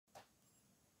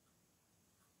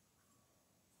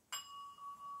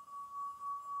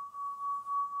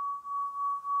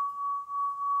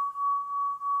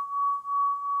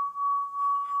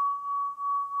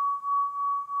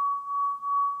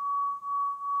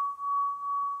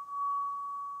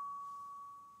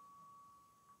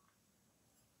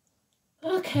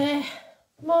Okay,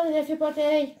 morning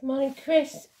everybody, morning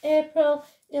Chris, April,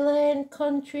 Elaine,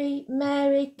 Country,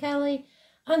 Mary, Kelly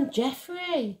and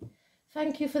Jeffrey.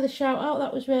 Thank you for the shout out,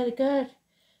 that was really good.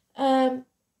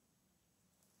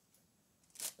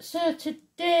 So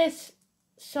today's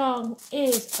song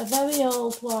is a very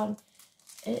old one.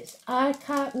 It's I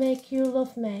Can't Make You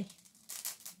Love Me.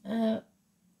 Not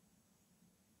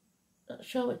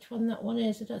sure which one that one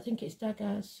is, I don't think it's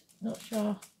Dagger's, not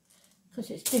sure. Because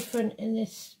it's different in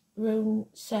this room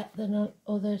set than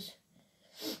others.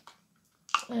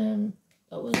 But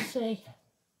we'll see.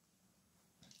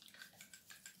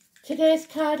 Today's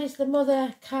card is the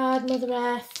Mother card, Mother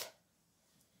Earth.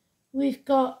 We've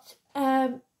got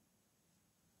the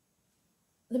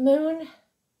Moon,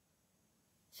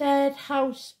 third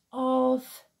house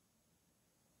of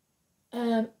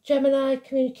Gemini,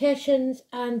 communications,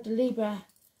 and Libra.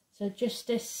 So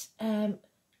justice,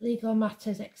 legal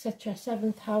matters, etc.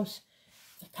 Seventh house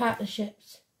of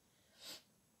partnerships.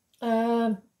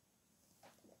 Hoping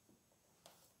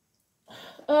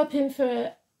for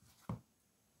a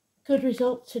good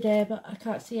result today, but I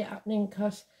can't see it happening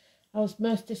because I was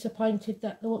most disappointed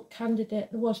that there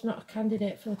was not a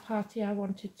candidate for the party I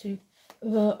wanted to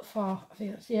vote for. I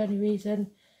think that's the only reason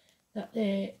that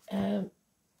they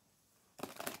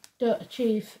don't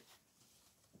achieve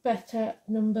better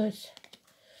numbers.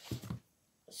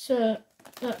 So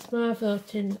that's my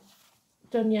voting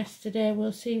done yesterday.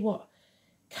 We'll see what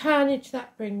carnage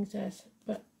that brings us.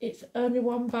 But it's only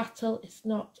one battle, it's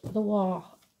not the war.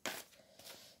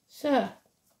 So,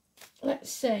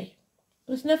 let's see. It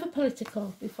was never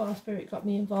political before Spirit got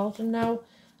me involved, and now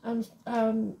I'm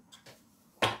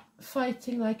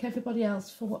fighting like everybody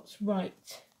else for what's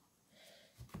right.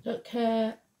 Don't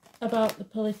care about the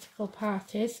political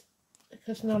parties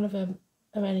because none of them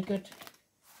are any good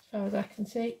as far as I can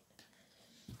see.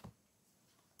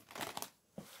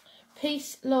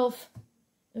 Peace, love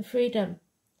and freedom.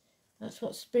 That's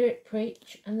what Spirit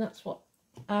preach, and that's what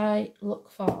I look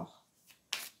for.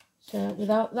 So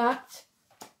without that,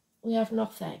 we have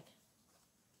nothing.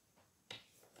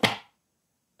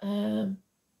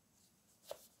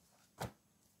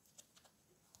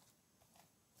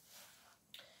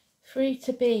 Free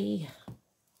to be.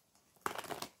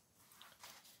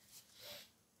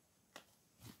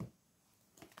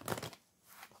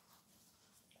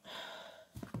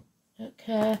 Don't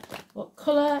care what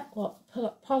colour,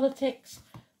 what politics,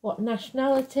 what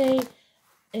nationality.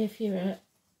 If you're a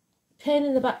pain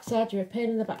in the backside, you're a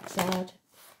pain in the backside.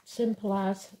 Simple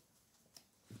as.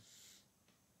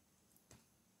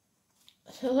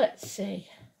 So let's see.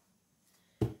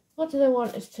 What do they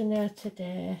want us to know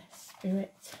today,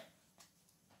 Spirit?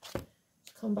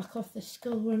 Let's come back off the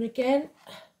skull run again.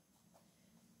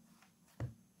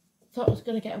 Thought I was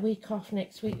going to get a week off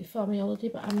next week before my holiday,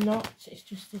 but I'm not. It's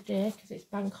just a day because it's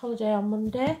bank holiday on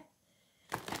Monday.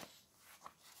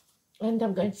 And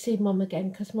I'm going to see Mum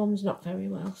again because Mum's not very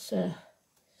well. So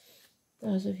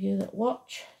those of you that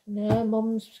watch know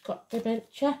Mum's got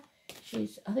dementia.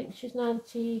 I think she's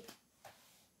 93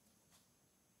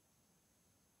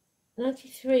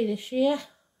 this year.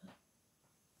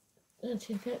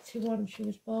 1931 she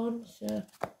was born. So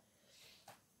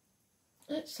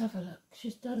let's have a look.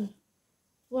 She's done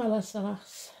well as the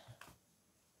lass.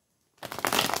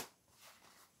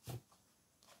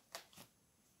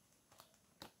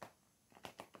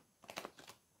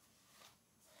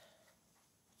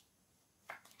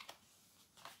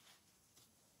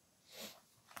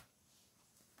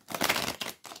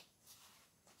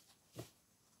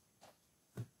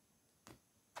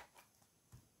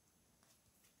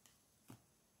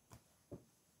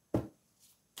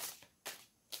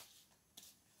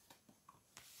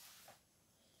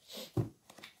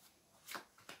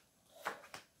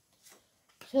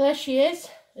 So there she is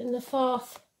in the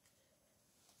fourth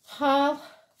pile.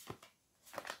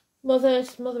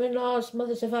 Mothers, mother-in-laws,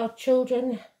 mothers of our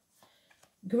children.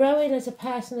 Growing as a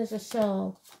person, as a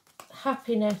soul.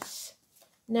 Happiness,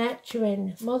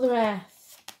 nurturing, Mother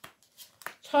Earth.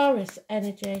 Taurus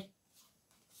energy.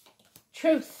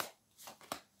 Truth.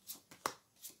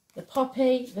 The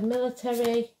poppy, the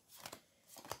military.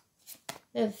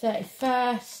 The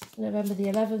 31st, November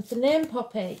the 11th, the name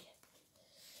poppy.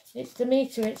 It's the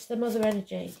meter, it's the mother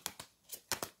energy.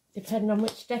 Depending on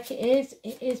which deck it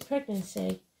is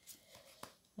pregnancy.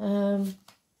 So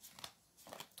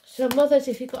mothers,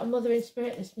 if you've got a mother in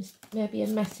spirit, this may be a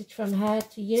message from her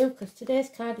to you, because today's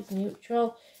card is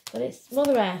neutral, but it's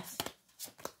Mother Earth,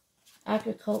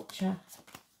 agriculture,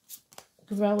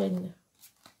 growing.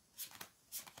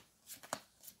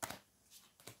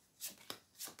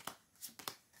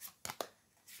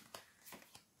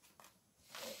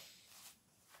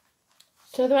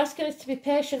 So they're asking us to be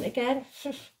patient again.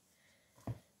 You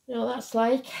know what that's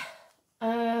like.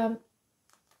 Or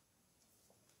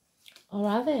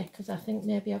are they? Because I think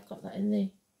maybe I've got that in the...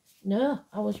 No,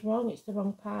 I was wrong. It's the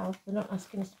wrong pile. They're not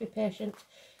asking us to be patient.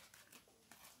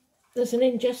 There's an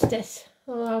injustice.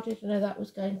 Oh, how did I know that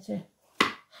was going to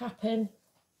happen?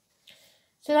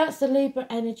 So that's the Libra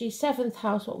energy, 7th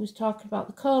house, what we was talking about.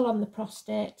 The colon, the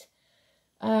prostate,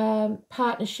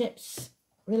 partnerships,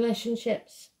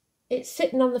 relationships. It's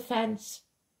sitting on the fence.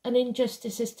 An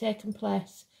injustice has taken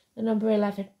place. The number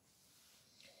 11.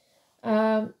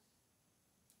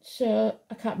 So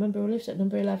I can't remember who lives at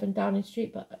number 11 Downing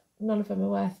Street, but none of them are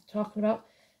worth talking about.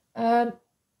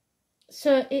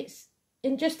 So it's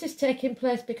injustice taking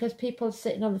place because people are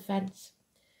sitting on the fence.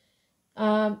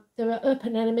 There are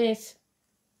open enemies.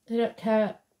 They don't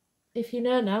care if you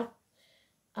know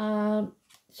now.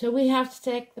 So we have to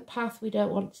take the path we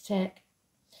don't want to take.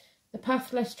 The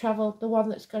path less travelled, the one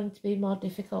that's going to be more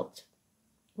difficult.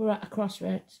 We're at a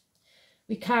crossroads.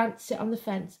 We can't sit on the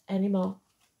fence anymore.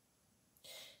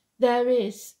 There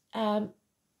is, for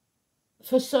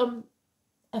some,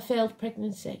 a failed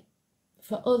pregnancy.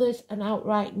 For others, an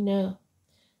outright no.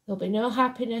 There'll be no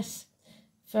happiness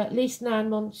for at least 9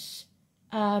 months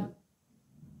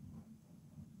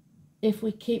if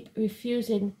we keep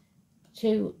refusing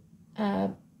to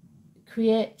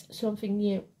create something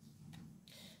new.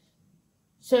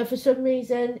 So for some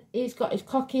reason, he's got his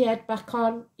cocky head back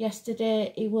on.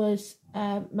 Yesterday, he was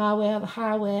my way or the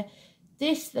highway.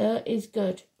 This, though, is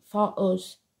good for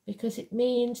us because it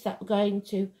means that we're going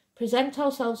to present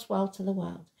ourselves well to the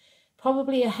world.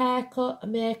 Probably a haircut, a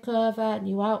makeover, a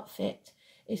new outfit.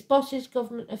 His bosses,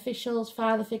 government officials,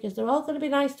 father figures, they're all going to be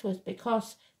nice to us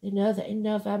because they know that in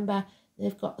November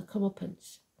they've got the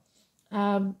comeuppance.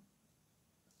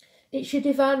 It's your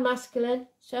divine masculine,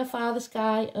 so Father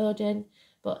Sky, Odin,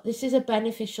 but this is a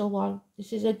beneficial one.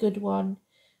 This is a good one.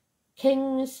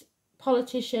 Kings,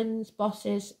 politicians,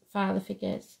 bosses, father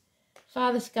figures.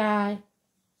 Father Sky.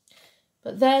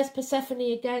 But there's Persephone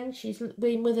again. She's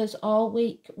been with us all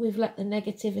week. We've let the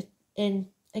negativity in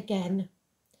again.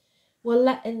 We're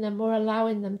letting them, we're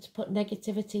allowing them to put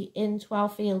negativity into our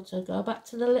field. So go back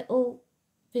to the little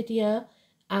video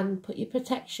and put your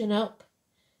protection up.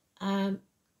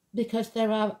 Because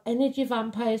there are energy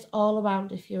vampires all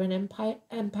around if you're an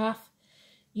empath.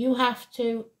 You have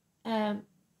to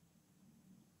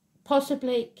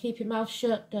possibly keep your mouth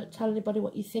shut. Don't tell anybody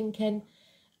what you're thinking.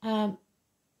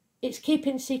 It's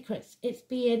keeping secrets. It's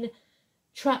being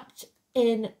trapped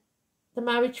in the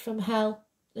marriage from hell,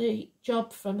 the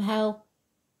job from hell,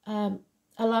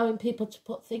 allowing people to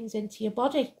put things into your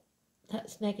body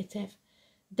that's negative,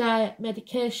 diet,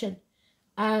 medication,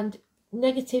 and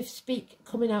negative speak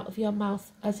coming out of your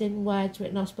mouth, as in words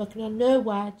written or spoken, or no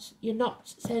words. You're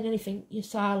not saying anything. You're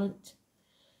silent.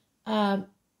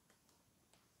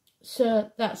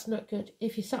 So that's not good.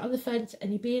 If you sat on the fence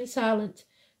and you're being silent,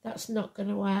 that's not going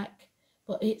to work.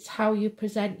 But it's how you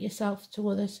present yourself to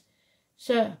others.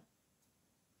 So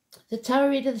the tarot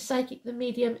reader, the psychic, the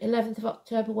medium, 11th of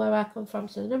October, where I come from.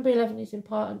 So the number 11 is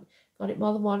important. Got it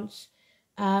more than once.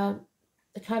 The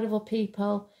carnival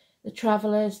people, the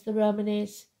travellers, the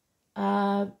Romanis.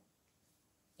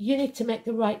 You need to make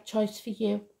the right choice for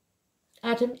you.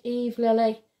 Adam, Eve,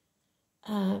 Lily,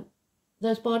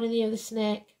 those born in the year of the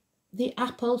snake, the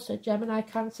apple, so Gemini,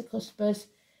 Cancer, Cuspers.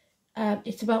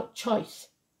 It's about choice,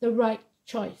 the right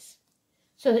choice,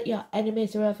 so that your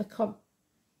enemies are overcome.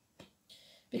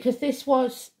 Because this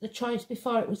was the choice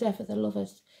before it was ever the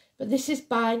lovers. But this is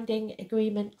binding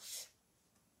agreements.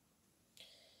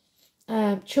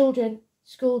 Children,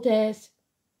 school days,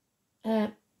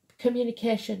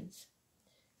 communications.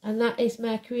 And that is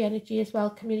Mercury energy as well,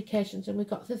 communications. And we've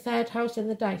got the 3rd house in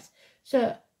the dice.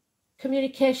 So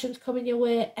communications coming your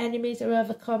way, enemies are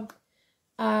overcome.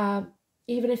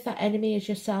 Even if that enemy is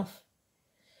yourself.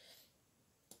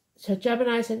 So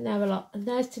Gemini's in there a lot. And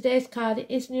there's today's card. It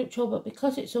is neutral, but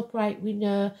because it's upright, we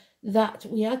know that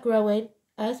we are growing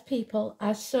as people,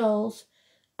 as souls,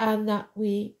 and that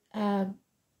we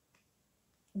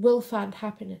will find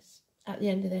happiness at the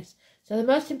end of this. So the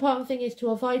most important thing is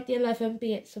to avoid the 11,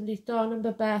 be it somebody's door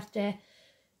number, birthday,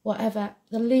 whatever.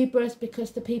 The Libras,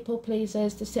 because the people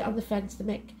pleasers, to sit on the fence,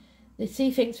 they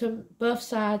see things from both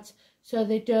sides, so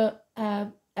they don't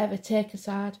ever take a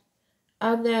side.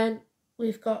 And then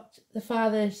we've got the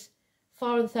fathers.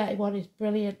 4 and 31 is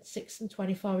brilliant. 6 and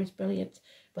 24 is brilliant.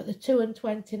 But the 2 and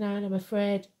 29, I'm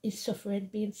afraid, is suffering,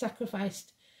 being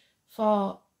sacrificed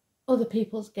for other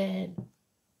people's gain.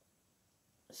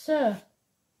 So,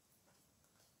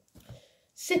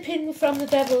 sipping from the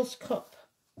devil's cup.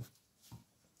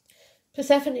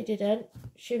 Persephone didn't.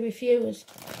 She refused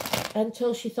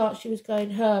until she thought she was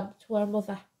going home to her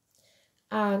mother.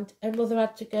 And her mother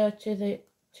had to go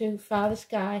to Father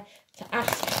Sky to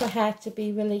ask for her to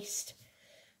be released.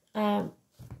 But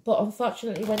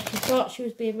unfortunately, when she thought she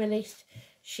was being released,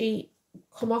 she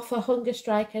come off a hunger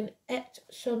strike and ate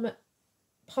some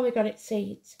pomegranate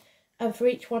seeds. And for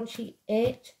each one she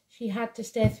ate, she had to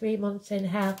stay 3 months in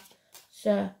hell.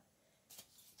 So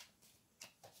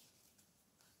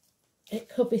it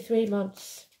could be 3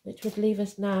 months, which would leave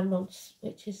us 9 months,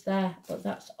 which is there. But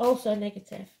that's also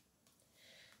negative.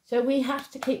 So we have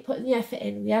to keep putting the effort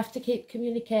in. We have to keep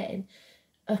communicating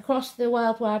across the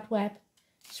World Wide Web.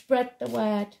 Spread the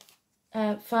word.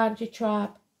 Find your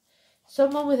tribe.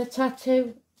 Someone with a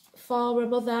tattoo for a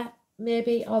mother,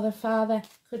 maybe, or the father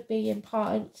could be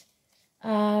important.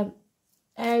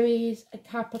 Aries and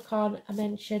Capricorn are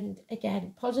mentioned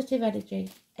again. Positive energy,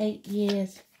 8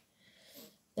 years.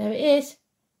 There it is.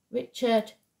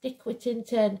 Richard, Dick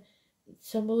Whittington,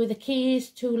 someone with the keys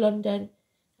to London.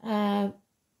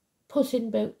 Puss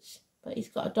in Boots, but he's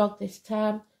got a dog this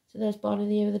time. So those born in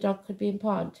the year of the dog could be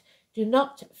important. Do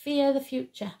not fear the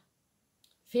future.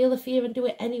 Feel the fear and do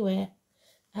it anyway.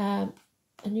 A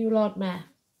new Lord Mayor.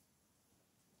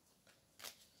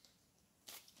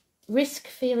 Risk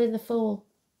feeling the fool.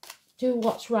 Do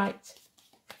what's right.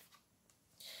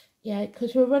 Yeah,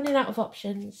 because we're running out of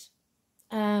options.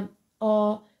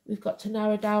 Or we've got to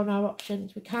narrow down our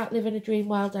options. We can't live in a dream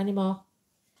world anymore.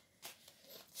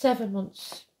 7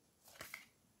 months.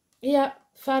 Yeah,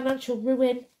 financial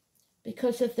ruin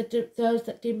because of those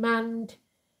that demand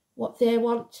what they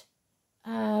want.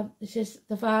 This is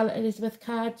the Violet Elizabeth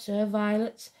card, so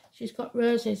violets. She's got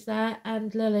roses there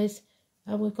and lilies,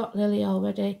 and we've got Lily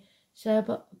already. So,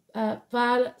 but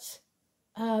violets,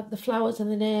 the flowers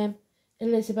and the name,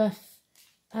 Elizabeth,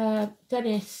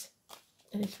 Dennis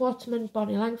Waterman,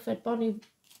 Bonnie Langford. Bonnie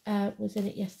was in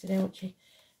it yesterday, wasn't she?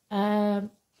 The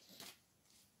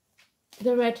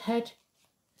redhead.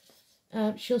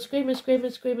 She'll scream and scream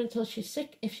and scream until she's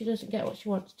sick if she doesn't get what she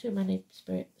wants. Too many,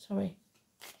 Spirit, sorry.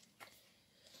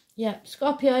 Yeah,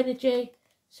 Scorpio energy.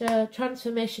 So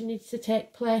transformation needs to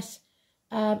take place.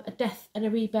 A death and a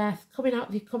rebirth. Coming out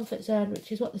of your comfort zone,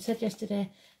 which is what they said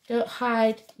yesterday. Don't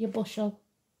hide your bushel.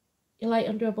 Your light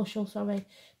under a bushel, sorry.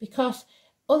 Because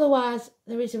otherwise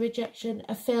there is a rejection,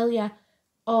 a failure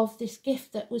of this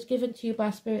gift that was given to you by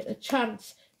Spirit. The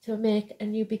chance to make a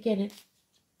new beginning.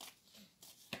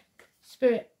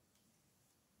 Spirit,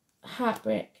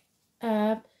 heartbreak.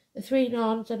 The 3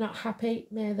 Norns are not happy.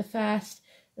 May the 1st.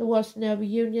 There was no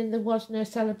reunion. There was no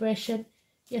celebration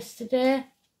yesterday.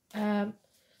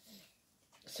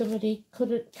 Somebody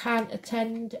can't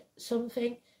attend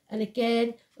something. And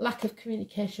again, lack of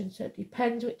communication. So it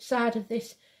depends which side of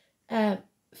this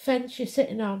fence you're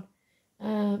sitting on.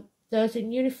 Those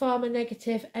in uniform are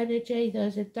negative energy.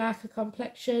 Those in darker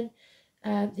complexion.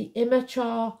 The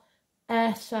immature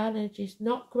earth sign energy is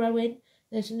not growing.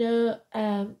 There's no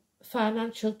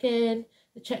financial gain.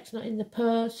 The check's not in the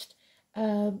post.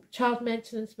 Child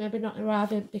maintenance maybe not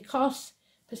arriving because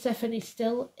Persephone is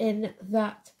still in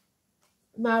that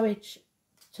marriage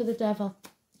to the devil.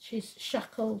 She's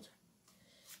shackled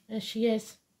as she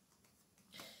is.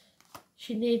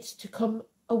 She needs to come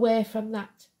away from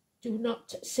that. Do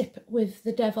not sip with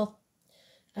the devil.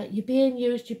 You're being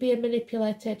used, you're being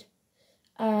manipulated.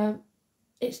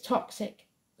 It's toxic.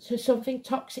 So something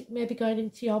toxic may be going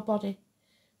into your body.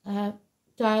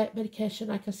 Diet, medication,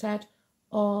 like I said,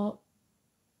 or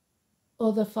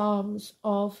other forms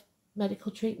of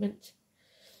medical treatment.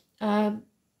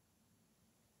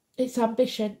 It's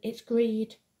ambition, it's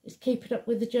greed, it's keeping up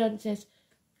with the Joneses.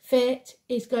 Fate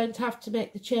is going to have to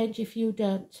make the change if you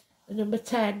don't. The number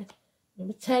 10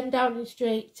 Downing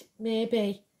Street,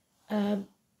 maybe. Don't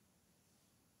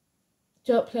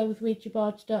play with Ouija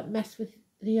boards, don't mess with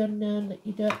the unknown that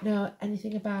you don't know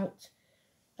anything about.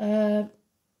 The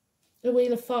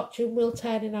Wheel of Fortune will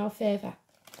turn in our favour.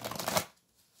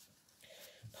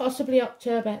 Possibly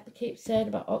October. They keep saying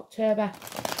about October.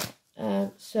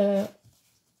 So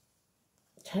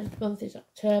 10th month is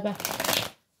October.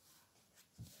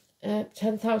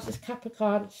 10th house is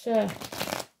Capricorn. So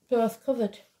both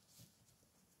covered.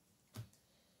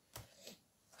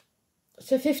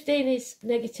 So 15 is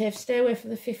negative. Stay away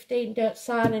from the 15. Don't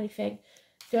sign anything.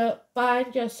 Don't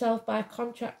bind yourself by a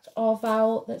contract or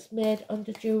vow that's made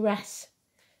under duress.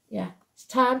 Yeah, it's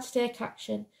time to take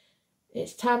action.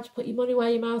 It's time to put your money where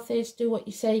your mouth is. Do what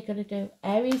you say you're going to do.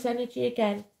 Aries energy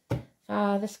again.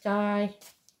 Father Sky.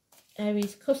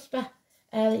 Aries cusper.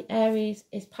 Early Aries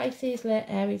is Pisces. Late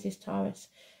Aries is Taurus.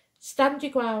 Stand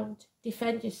your ground.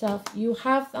 Defend yourself. You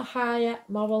have the higher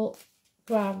moral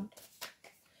ground.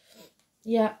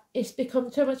 Yeah, it's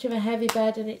become too much of a heavy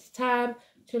burden. It's time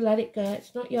to let it go.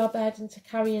 It's not your burden to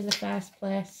carry in the first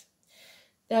place.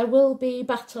 There will be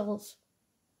battles,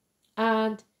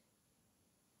 and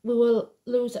we will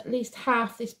lose at least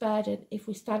half this burden if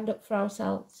we stand up for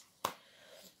ourselves.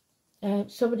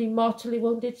 Somebody mortally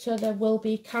wounded, so there will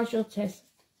be casualties.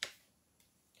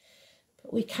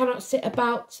 But we cannot sit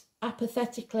about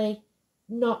apathetically,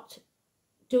 not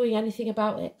doing anything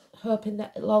about it, hoping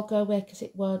that it'll all go away, because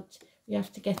it won't. We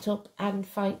have to get up and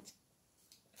fight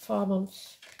for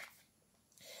months.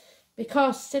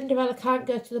 Because Cinderella can't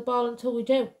go to the ball until we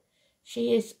do.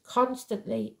 She is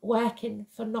constantly working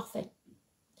for nothing.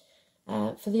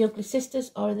 For the ugly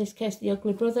sisters, or in this case the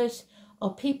ugly brothers,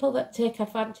 or people that take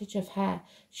advantage of her.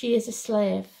 She is a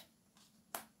slave.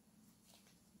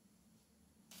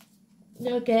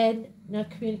 No gain, no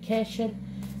communication,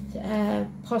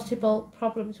 possible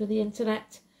problems with the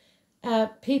internet.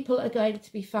 People are going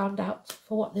to be found out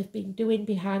for what they've been doing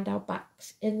behind our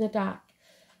backs in the dark.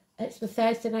 It's the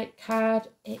Thursday night card.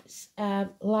 It's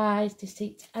lies,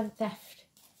 deceit and theft.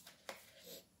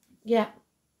 Yeah.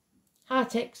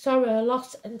 Heartache, sorrow,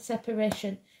 loss and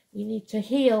separation. We need to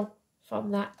heal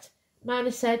from that.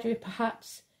 Minor surgery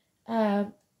perhaps.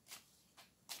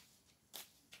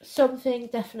 Something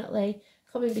definitely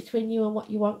coming between you and what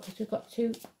you want, because we've got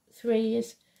 2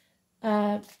 3s.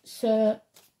 So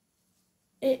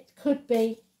it could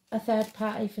be a third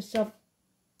party for some.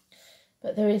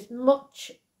 But there is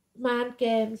much mind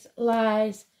games,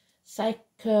 lies,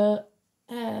 psycho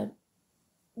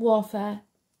warfare.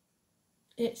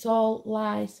 It's all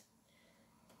lies.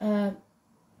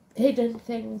 Hidden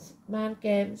things, mind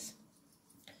games.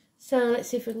 So let's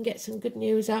see if we can get some good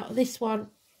news out of this one.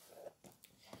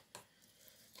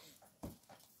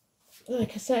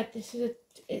 Like I said,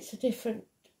 it's a different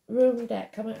room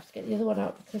deck. I might have to get the other one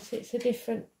out because it's a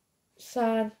different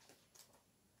sign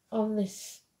on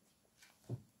this.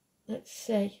 Let's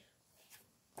see.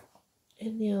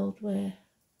 In the old way.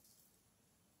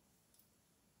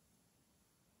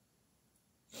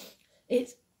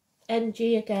 It's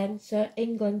NG again, so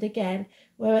England again.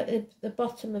 We're at the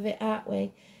bottom of it, aren't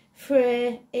we?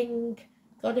 Frey, Ing,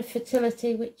 God of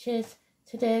Fertility, which is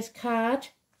today's card.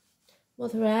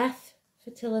 Mother Earth,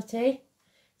 fertility.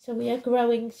 So we are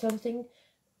growing something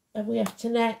and we have to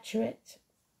nurture it.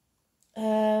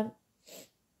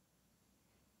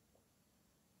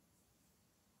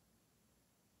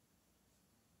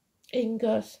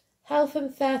 Ingos, health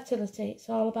and fertility. It's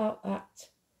all about that.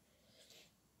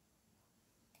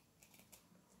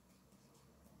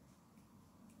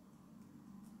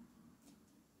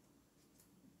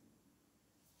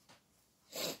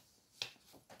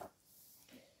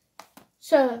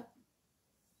 So,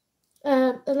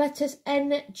 the letters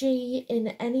NG in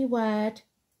any word.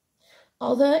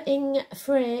 Although Ing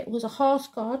Frey was a horse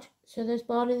god, so there's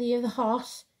born in the year of the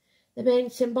horse, the main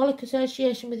symbolic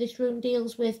association with this rune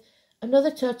deals with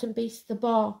another totem beast, the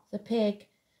boar, the pig.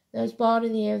 Those born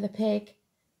in the year of the pig.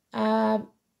 And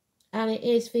it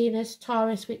is Venus,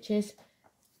 Taurus, which is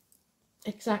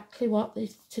exactly what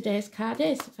today's card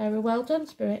is. Very well done,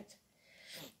 Spirit.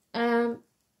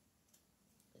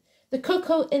 The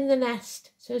cuckoo in the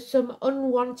nest, so some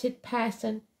unwanted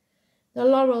person. The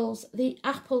laurels, the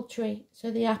apple tree,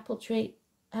 so the apple tree.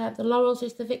 The laurels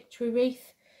is the victory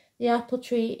wreath. The apple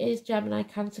tree is Gemini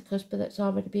Cancer cusp, that's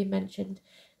already been mentioned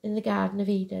in the Garden of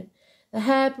Eden. The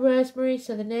herb rosemary,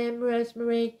 so the name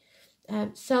rosemary,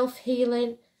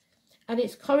 self-healing, and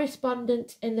its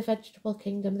correspondent in the vegetable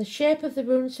kingdom. The shape of the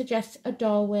rune suggests a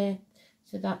doorway,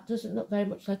 so that doesn't look very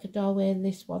much like a doorway in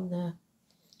this one there.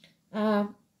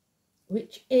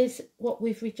 Which is what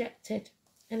we've rejected,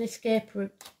 an escape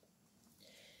route.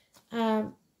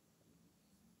 And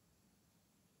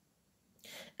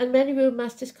many rune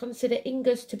masters consider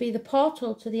Ingus to be the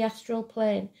portal to the astral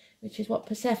plane, which is what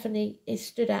Persephone is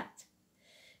stood at.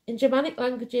 In Germanic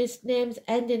languages, names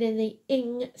ending in the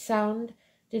ing sound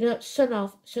denote son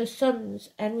of, so sons,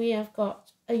 and we have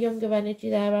got a younger energy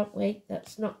there, haven't we,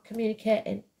 that's not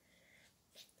communicating.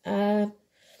 The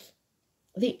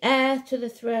heir to the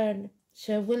throne,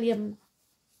 so William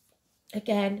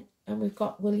again, and we've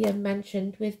got William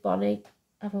mentioned with Bonnie,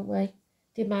 haven't we,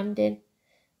 demanding.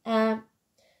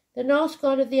 The Norse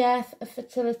god of the earth of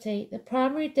fertility, the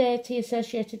primary deity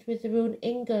associated with the rune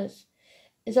Ingus,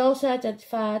 is also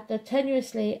identified, though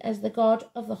tenuously, as the god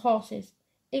of the horses,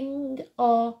 Ing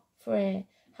or Frey.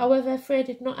 However, Frey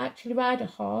did not actually ride a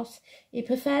horse. He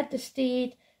preferred the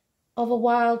steed of a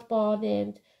wild boar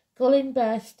named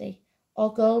Gullinbursti,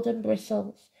 or golden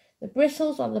bristles. The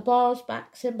bristles on the boar's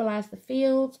back symbolise the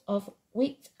fields of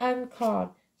wheat and corn,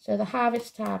 so the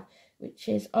harvest time. which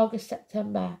is August,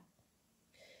 September.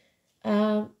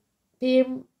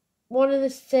 Being one and the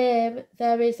same,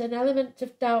 there is an element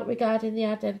of doubt regarding the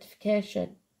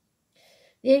identification.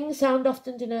 The ing sound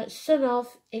often denotes son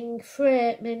of. Ing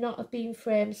Frey may not have been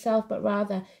Frey himself, but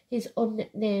rather his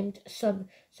unnamed son,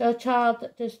 so a child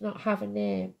that does not have a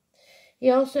name.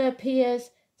 He also appears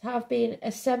to have been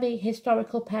a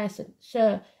semi-historical person,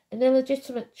 so an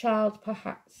illegitimate child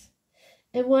perhaps.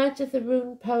 In words of the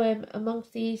rune poem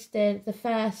Amongst the East Danes, the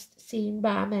first seen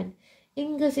by men,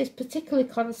 Ingus is particularly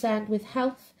concerned with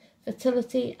health,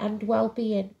 fertility and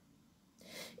well-being.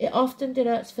 It often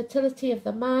denotes fertility of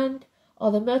the mind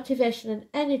or the motivation and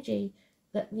energy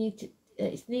that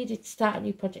is needed to start a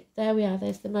new project. There we are,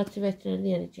 there's the motivation and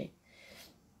the energy.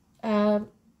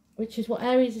 Which is what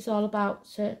Aries is all about,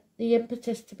 so the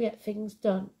impetus to get things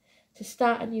done, to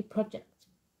start a new project.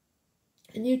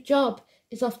 A new job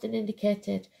is often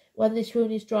indicated when this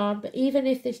rune is drawn, but even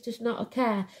if this does not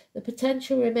occur, the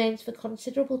potential remains for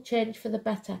considerable change for the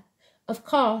better. Of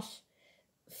course,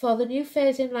 for the new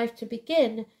phase in life to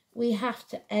begin, we have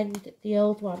to end the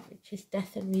old one, which is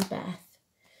death and rebirth.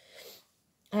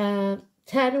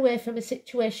 Turn away from a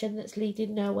situation that's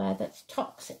leading nowhere, that's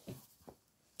toxic.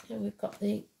 And we've got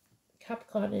the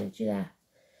Capricorn energy there.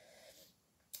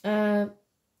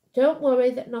 Don't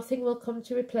worry that nothing will come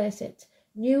to replace it.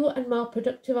 New and more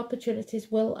productive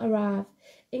opportunities will arrive.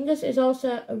 Ingus is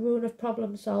also a rune of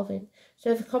problem solving, so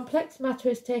if a complex matter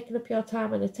has taken up your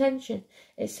time and attention,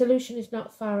 its solution is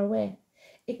not far away.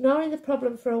 Ignoring the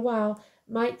problem for a while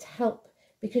might help,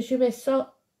 because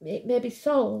it may be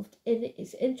solved in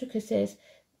its intricacies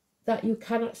that you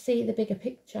cannot see the bigger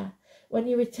picture. When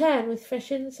you return with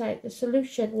fresh insight, the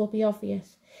solution will be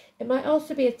obvious. It might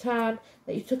also be a time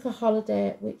that you took a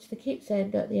holiday, which they keep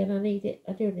saying, don't they, and I need it,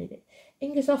 I do need it.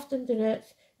 Ingus often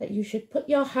denotes that you should put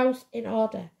your house in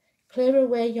order, clear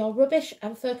away your rubbish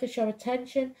and focus your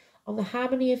attention on the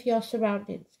harmony of your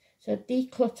surroundings. So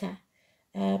declutter.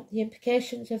 The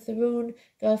implications of the rune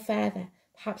go further.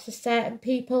 Perhaps a certain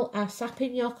people are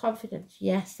sapping your confidence.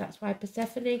 Yes, that's why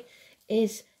Persephone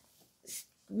is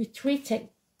retreating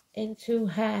into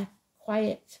her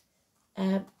quiet,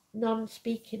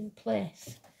 non-speaking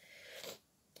place.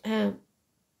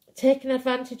 Taking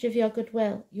advantage of your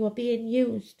goodwill. You are being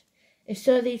used. If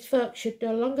so, these folks should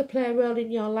no longer play a role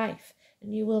in your life,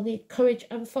 and you will need courage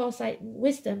and foresight and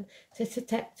wisdom to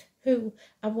detect who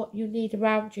and what you need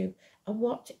around you and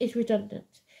what is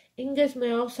redundant. Ingus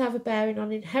may also have a bearing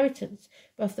on inheritance,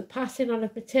 both the passing on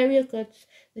of material goods,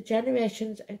 the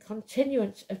generations and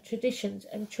continuance of traditions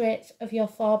and traits of your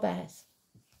forebears.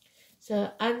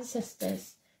 So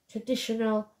ancestors,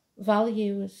 traditional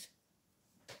values.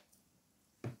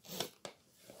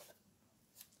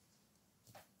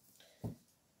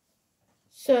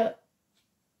 So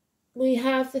we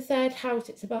have the third house,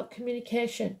 it's about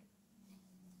communication.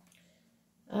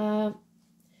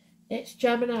 It's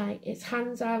Gemini, it's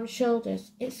hands, arms,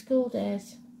 shoulders, it's school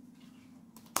days.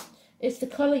 It's the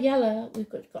colour yellow, we've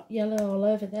got yellow all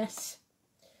over this.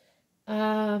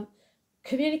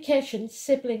 Communication,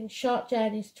 siblings, short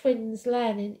journeys, twins,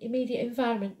 learning, immediate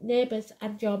environment, neighbours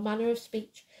and your manner of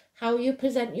speech. How you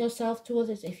present yourself to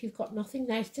others. If you've got nothing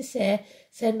nice to say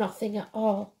nothing at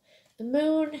all. The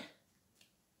moon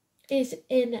is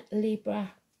in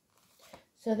Libra,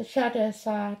 so the shadow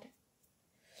side.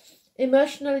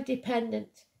 Emotionally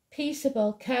dependent,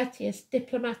 peaceable, courteous,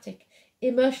 diplomatic,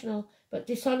 emotional but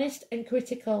dishonest and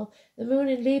critical. The moon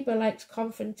in Libra likes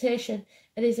confrontation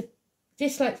and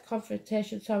dislikes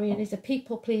confrontation, and is a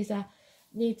people pleaser.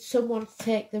 Needs someone to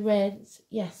take the reins.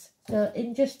 Yes, so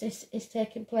injustice is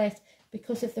taking place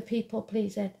because of the people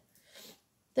pleasing.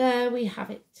 There we have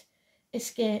it.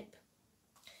 Escape.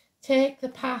 Take the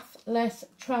path less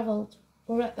travelled.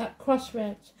 We're at that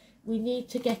crossroads. We need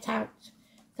to get out.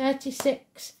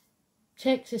 36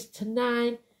 takes us to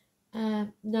 9.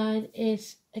 9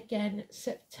 is, again,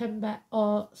 September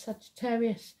or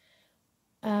Sagittarius.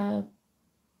 Oh,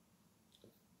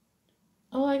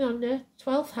 hang on, no,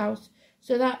 12th house.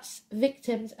 So that's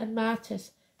victims and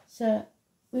martyrs. So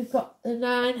we've got the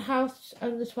 9th house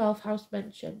and the 12th house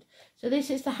mentioned. So this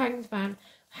is the Hanged Man.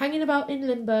 Hanging about in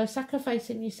limbo,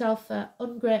 sacrificing yourself for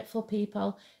ungrateful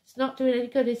people. It's not doing any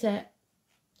good, is it?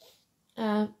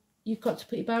 You've got to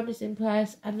put your boundaries in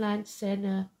place and learn to say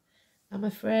no, I'm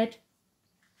afraid.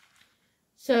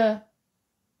 So,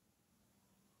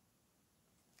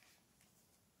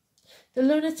 the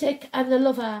lunatic and the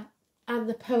lover and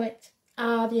the poet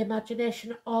are the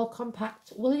imagination all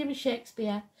compact. William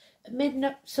Shakespeare, A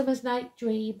Midsummer's Night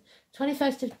Dream,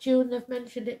 21st of June, I've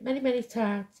mentioned it many, many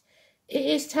times. It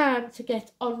is time to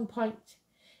get on point.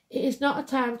 It is not a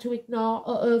time to ignore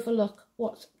or overlook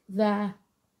what's there.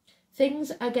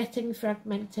 Things are getting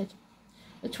fragmented.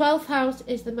 The 12th house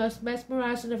is the most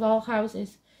mesmerising of all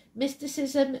houses.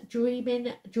 Mysticism,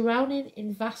 dreaming, drowning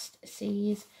in vast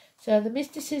seas. So the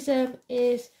mysticism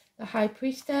is the High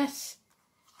Priestess.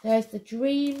 There's the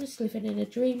dreams, living in a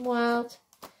dream world.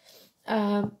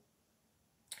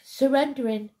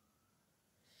 Surrendering.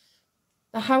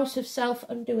 The house of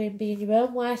self-undoing, being your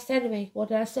own worst enemy. What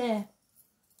did I say?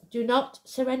 Do not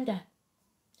surrender.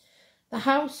 The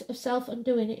house of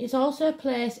self-undoing is also a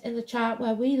place in the chart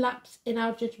where we lapse in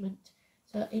our judgment.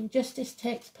 So injustice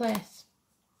takes place.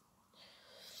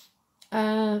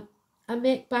 And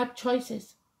make bad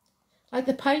choices. Like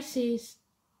the Pisces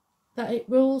that it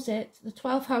rules it, the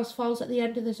 12th house falls at the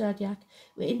end of the zodiac,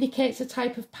 which indicates a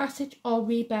type of passage or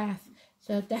rebirth.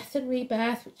 So death and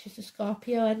rebirth, which is the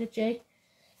Scorpio energy,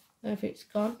 wherever it's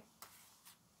gone.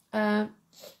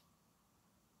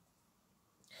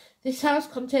 This house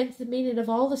contains the meaning of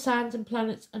all the signs and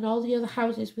planets and all the other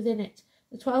houses within it.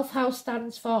 The 12th house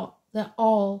stands for the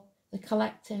all, the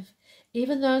collective.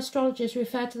 Even though astrologers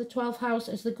refer to the 12th house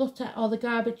as the gutter or the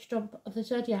garbage dump of the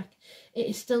zodiac, it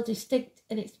is still distinct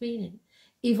in its meaning.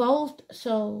 Evolved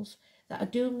souls that are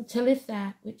doomed to live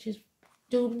there, which is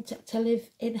doomed to live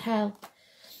in hell.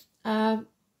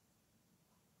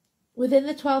 Within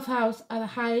the 12th house are the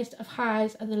highest of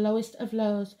highs and the lowest of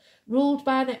lows, ruled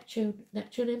by Neptune.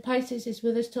 Neptune in Pisces is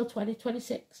with us till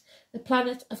 2026, the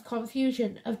planet of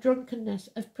confusion, of drunkenness,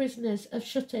 of prisoners, of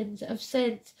shut-ins, of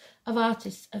saints, of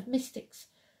artists, of mystics.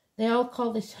 They all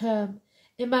call this home.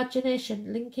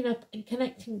 Imagination, linking up and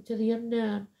connecting to the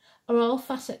unknown, are all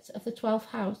facets of the 12th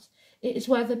house. It is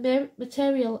where the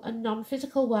material and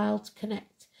non-physical worlds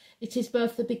connect. It is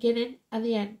both the beginning and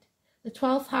the end. The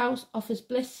 12th house offers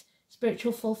bliss,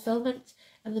 spiritual fulfillment,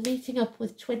 and the meeting up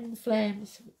with twin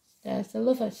flames. There's the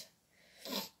lovers.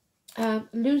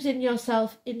 Losing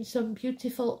yourself in some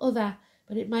beautiful other,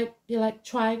 but it might be like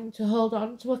trying to hold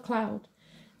on to a cloud.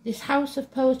 This house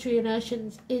of poetry and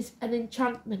oceans is an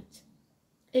enchantment.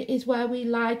 It is where we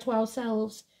lie to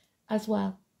ourselves as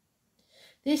well.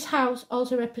 This house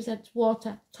also represents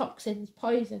water, toxins,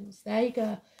 poisons. There you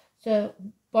go. So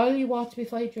boil your water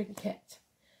before you drink it.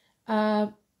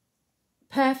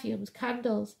 Perfumes,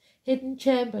 candles, hidden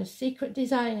chambers, secret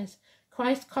desires,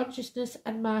 Christ consciousness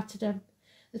and martyrdom.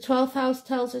 The 12th house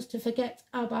tells us to forget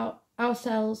about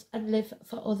ourselves and live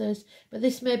for others, but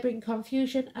this may bring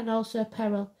confusion and also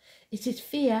peril. It is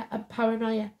fear and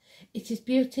paranoia. It is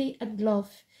beauty and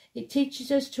love. It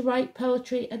teaches us to write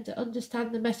poetry and to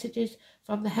understand the messages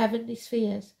from the heavenly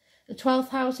spheres. The 12th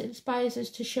house inspires us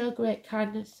to show great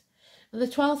kindness. When the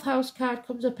 12th house card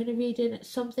comes up in a reading,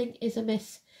 something is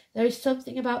amiss. There is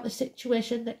something about the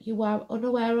situation that you are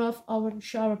unaware of or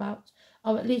unsure about,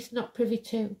 or at least not privy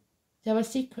to. There are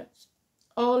secrets.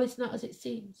 All is not as it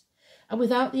seems, and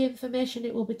without the information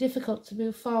it will be difficult to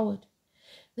move forward.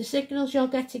 The signals you're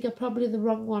getting are probably the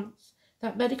wrong ones.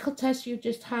 That medical test you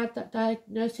just had, that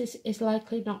diagnosis is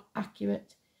likely not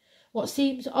accurate. What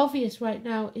seems obvious right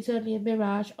now is only a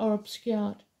mirage or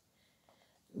obscured.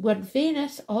 When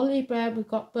Venus or Libra, we've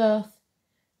got both,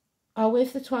 are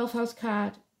with the 12th house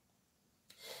card,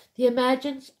 the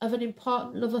emergence of an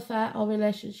important love affair or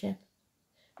relationship.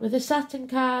 With the Saturn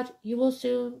card, you will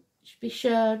soon be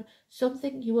shown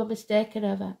something you were mistaken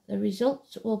over. The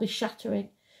results will be shattering.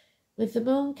 With the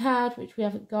Moon card, which we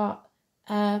haven't got,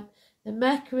 the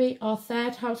Mercury or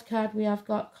 3rd house card we have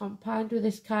got combined with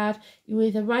this card, you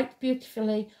either write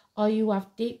beautifully or you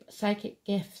have deep psychic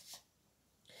gifts.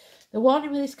 The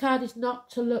warning with this card is not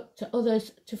to look to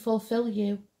others to fulfill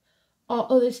you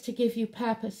or others to give you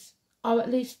purpose, or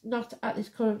at least not at this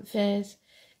current phase.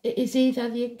 It is either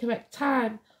the incorrect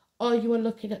time or you are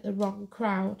looking at the wrong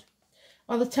crowd.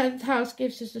 While the 10th house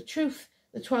gives us the truth,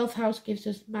 the 12th house gives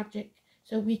us magic,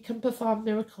 so we can perform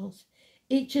miracles.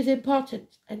 Each is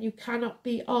important, and you cannot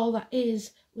be all that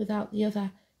is without the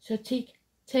other. So take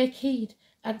heed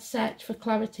and search for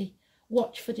clarity.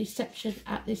 Watch for deception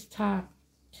at this time.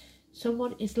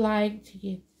 Someone is lying to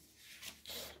you.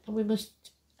 And we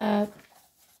must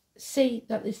see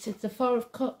that this is the 4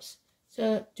 of Cups.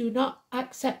 So do not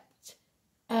accept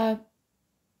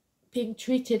being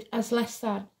treated as less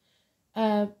than,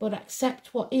 but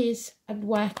accept what is and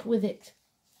work with it.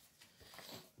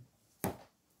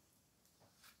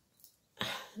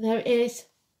 There is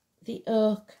the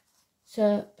Oak.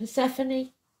 So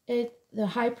Persephone, the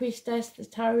High Priestess, the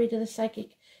Tarot Reader, the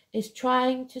Psychic, is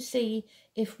trying to see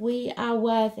if we are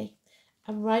worthy.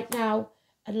 And right now,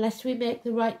 unless we make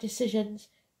the right decisions,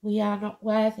 we are not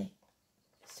worthy.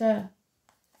 So,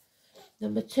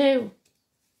 number 2.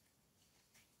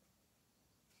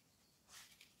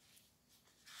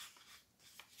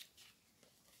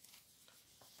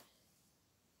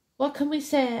 can we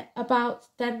say about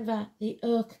Denver, the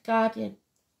oak guardian,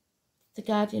 the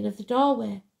guardian of the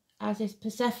doorway, as is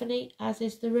Persephone, as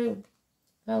is the room?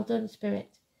 Well done,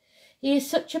 Spirit. He is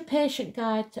such a patient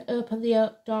guide to open the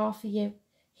oak door for you.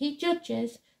 He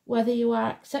judges whether you are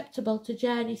acceptable to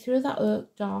journey through that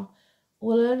oak door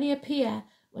will only appear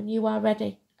when you are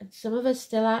ready, and some of us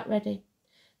still aren't ready.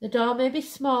 The door may be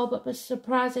small, but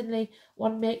surprisingly,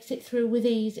 one makes it through with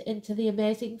ease into the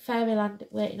amazing fairyland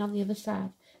waiting on the other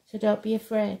side, so don't be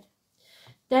afraid.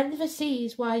 Denver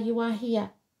sees why you are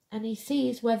here, and he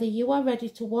sees whether you are ready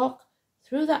to walk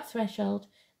through that threshold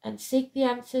and seek the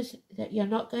answers that you're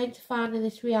not going to find in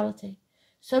this reality.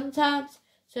 Sometimes,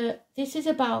 so this is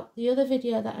about the other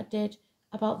video that I did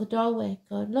about the doorway.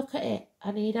 Go and look at it.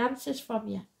 I need answers from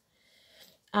you.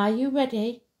 Are you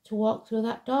ready to walk through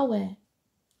that doorway?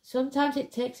 Sometimes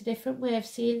it takes a different way of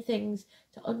seeing things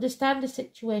to understand a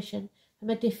situation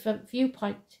from a different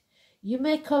viewpoint. You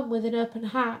may come with an open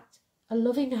heart, a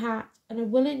loving heart, and a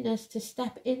willingness to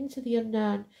step into the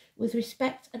unknown with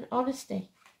respect and honesty.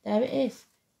 There it is.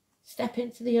 Step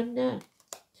into the unknown.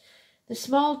 The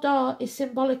small door is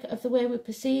symbolic of the way we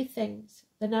perceive things,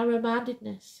 the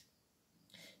narrow-mindedness.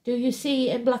 Do you see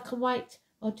in black and white,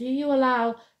 or do you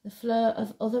allow the flow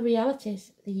of other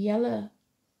realities, the yellow,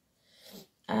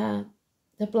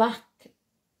 the black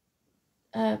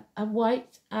and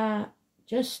white are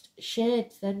just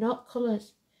shades, they're not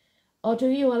colours? Or do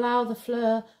you allow the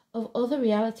flow of other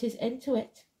realities into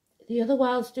it? The other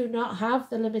worlds do not have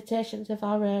the limitations of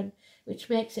our own, which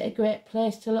makes it a great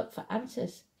place to look for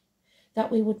answers that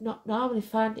we would not normally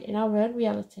find in our own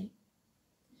reality.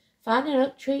 Find an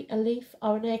oak tree, a leaf,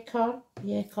 or an acorn.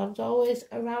 The acorn's always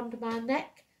around my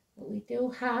neck, but we do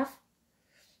have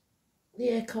the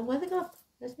acorn. Where'd they go?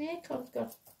 Where's my acorns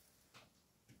gone?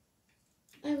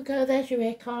 There we go, there's your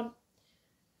acorn.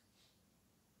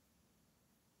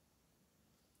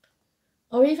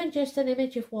 Or even just an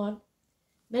image of one.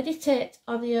 Meditate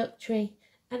on the oak tree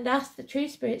and ask the tree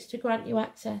spirits to grant you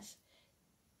access.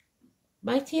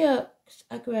 Mighty oaks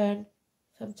are grown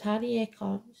from tiny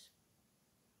acorns.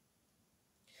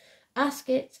 Ask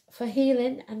it for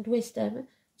healing and wisdom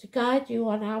to guide you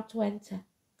on how to enter.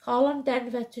 Call on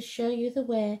Denver to show you the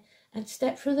way and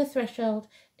step through the threshold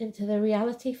into the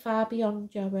reality far beyond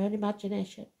your own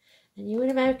imagination. And you in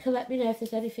America, let me know if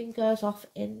there's anything goes off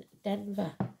in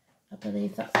Denver. I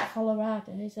believe that's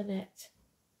Colorado, isn't it?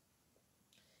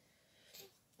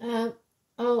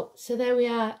 So there we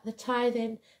are, the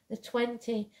tithing, the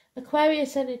 20,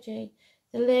 Aquarius energy,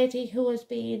 the lady who has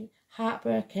been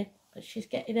heartbroken, but she's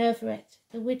getting over it,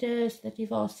 the widows, the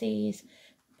divorcees,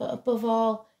 but above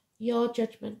all, your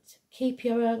judgment. Keep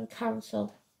your own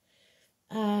counsel.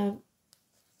 Someone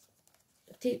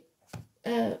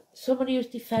who's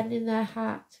defending their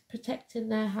heart, protecting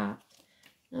their heart.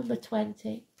 Number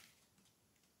 20.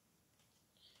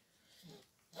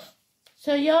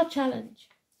 So your challenge,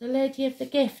 the Lady of the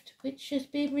Gift, which has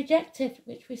been rejected,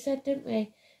 which we said, didn't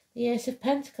we? The Ace of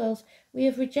Pentacles. We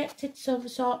have rejected some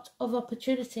sort of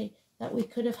opportunity that we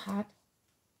could have had.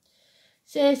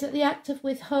 Says that the act of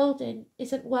withholding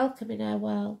isn't welcome in our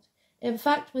world. In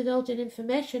fact, withholding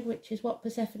information, which is what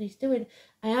Persephone is doing.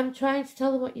 I am trying to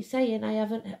tell them what you're saying.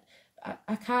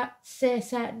 I can't say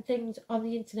certain things on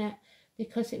the internet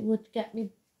because it would get me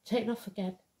taken off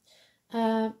again.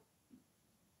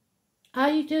 Are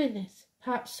you doing this?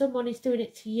 Perhaps someone is doing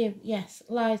it to you. Yes,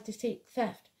 lies, deceit,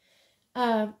 theft.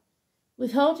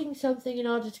 Withholding something in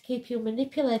order to keep you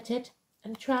manipulated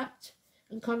and trapped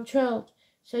and controlled,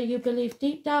 so you believe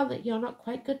deep down that you're not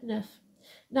quite good enough.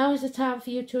 Now is the time for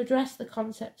you to address the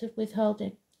concept of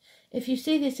withholding. If you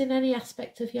see this in any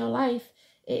aspect of your life,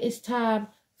 it is time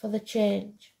for the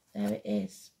change. There it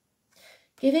is.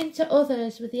 Giving to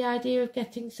others with the idea of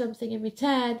getting something in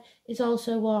return is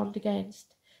also warned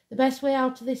against. The best way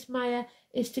out of this mire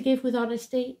is to give with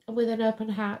honesty and with an open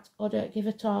heart, or don't give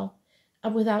at all,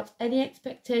 and without any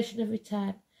expectation of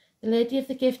return. The Lady of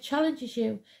the Gift challenges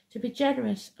you to be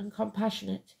generous and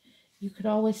compassionate. You can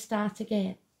always start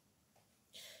again.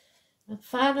 And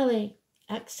finally,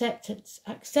 acceptance.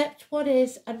 Accept what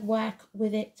is and work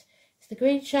with it. It's the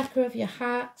green chakra of your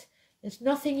heart. There's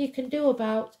nothing you can do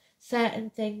about certain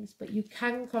things, but you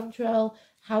can control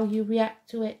how you react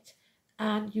to it,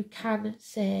 and you can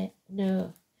say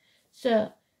no.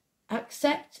 So,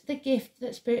 accept the gift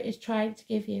that Spirit is trying to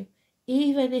give you,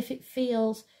 even if it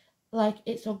feels like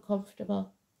it's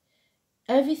uncomfortable.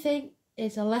 Everything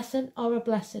is a lesson or a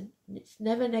blessing, and it's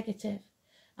never negative.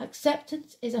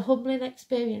 Acceptance is a humbling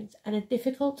experience and a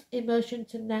difficult emotion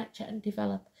to nurture and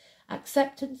develop.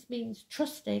 Acceptance means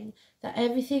trusting that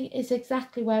everything is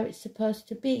exactly where it's supposed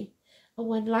to be, and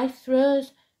when life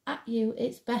throws at you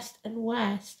its best and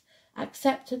worst.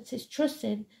 Acceptance is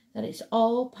trusting that it's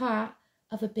all part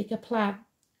of a bigger plan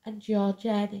and your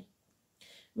journey.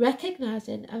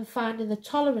 Recognising and finding the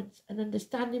tolerance and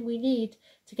understanding we need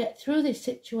to get through this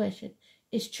situation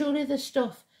is truly the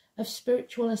stuff of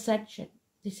spiritual ascension.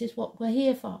 This is what we're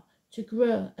here for, to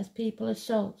grow as people, as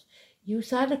souls. You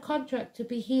signed a contract to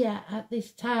be here at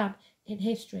this time in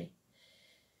history.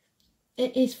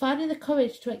 It is finding the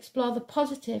courage to explore the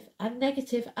positive and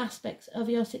negative aspects of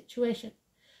your situation.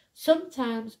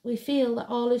 Sometimes we feel that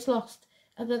all is lost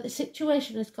and that the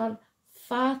situation has gone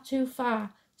far too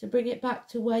far to bring it back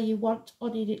to where you want or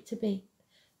need it to be.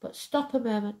 But stop a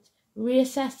moment,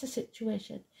 reassess the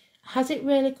situation. Has it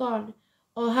really gone,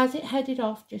 or has it headed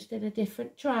off just in a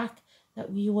different track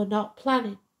that you were not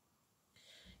planning?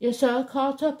 You're so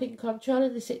caught up in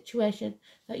controlling the situation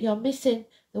that you're missing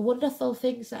the wonderful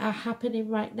things that are happening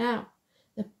right now.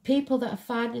 The people that are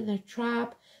finding their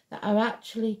tribe, that are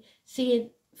actually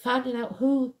finding out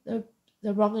who the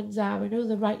wrong uns are and who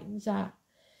the right uns are.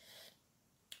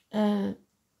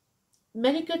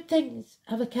 Many good things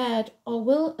have occurred or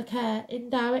will occur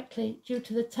indirectly due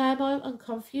to the turmoil and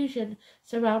confusion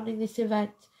surrounding this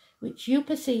event, which you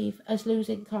perceive as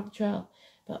losing control.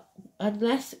 But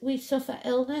unless we suffer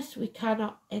illness, we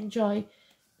cannot enjoy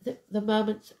the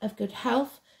moments of good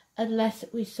health. Unless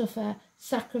we suffer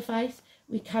sacrifice,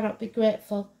 we cannot be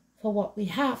grateful for what we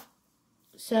have.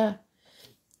 So,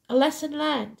 a lesson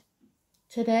learned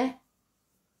today: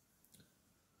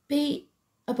 be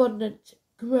abundant,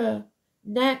 grow,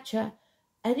 nurture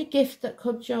any gift that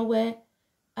comes your way.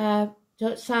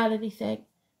 Don't sign anything.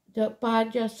 Don't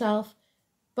bind yourself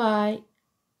by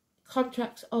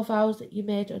contracts or vows that you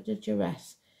made under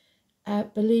duress.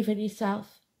 Believe in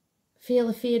yourself. Feel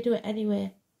the fear, do it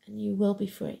anyway, and you will be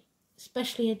free,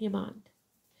 especially in your mind.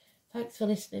 Thanks for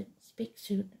listening. Speak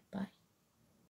soon.